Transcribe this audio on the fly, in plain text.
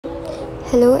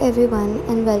Hello everyone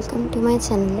and welcome to my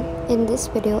channel. In this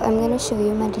video I'm going to show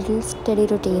you my little study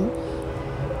routine.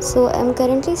 So I'm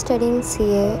currently studying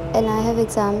CA and I have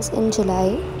exams in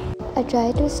July. I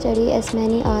try to study as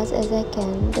many hours as I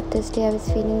can, but this day I was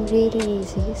feeling really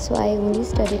lazy, so I only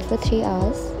studied for 3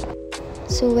 hours.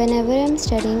 So whenever I'm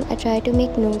studying I try to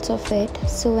make notes of it,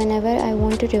 so whenever I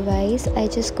want to revise I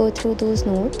just go through those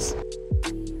notes.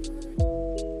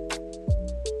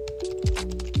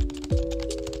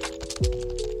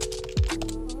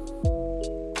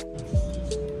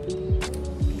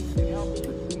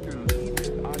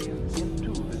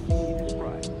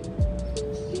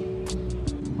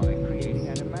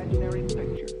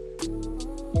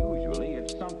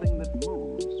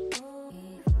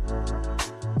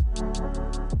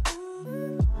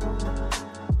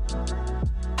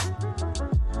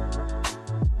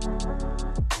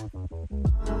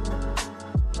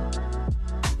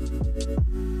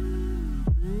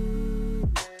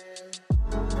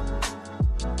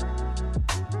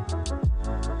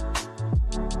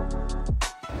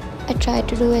 I try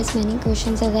to do as many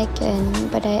questions as I can,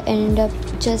 but I end up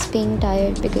just being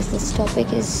tired because this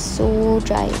topic is so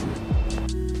dry.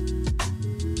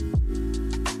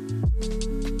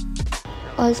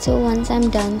 Also, once I'm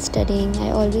done studying,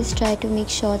 I always try to make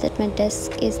sure that my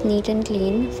desk is neat and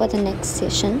clean for the next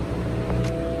session.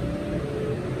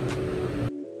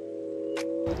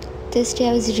 This day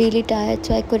I was really tired,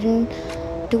 so I couldn't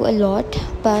do a lot,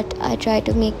 but I try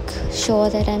to make sure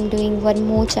that I'm doing one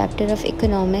more chapter of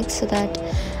economics so that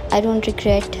I don't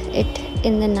regret it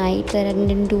in the night that I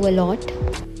didn't do a lot.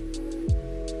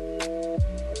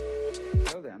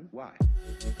 So then, why?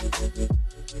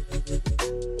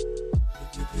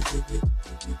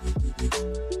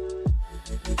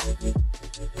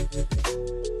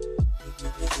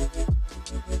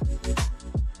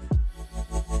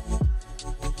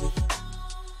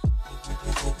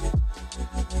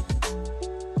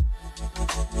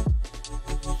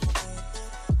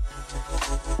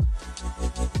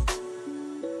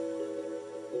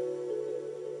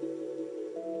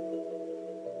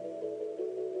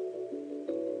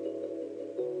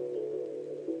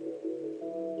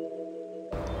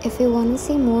 If you want to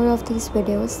see more of these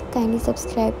videos, kindly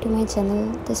subscribe to my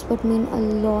channel. This would mean a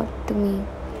lot to me.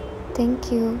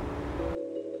 Thank you.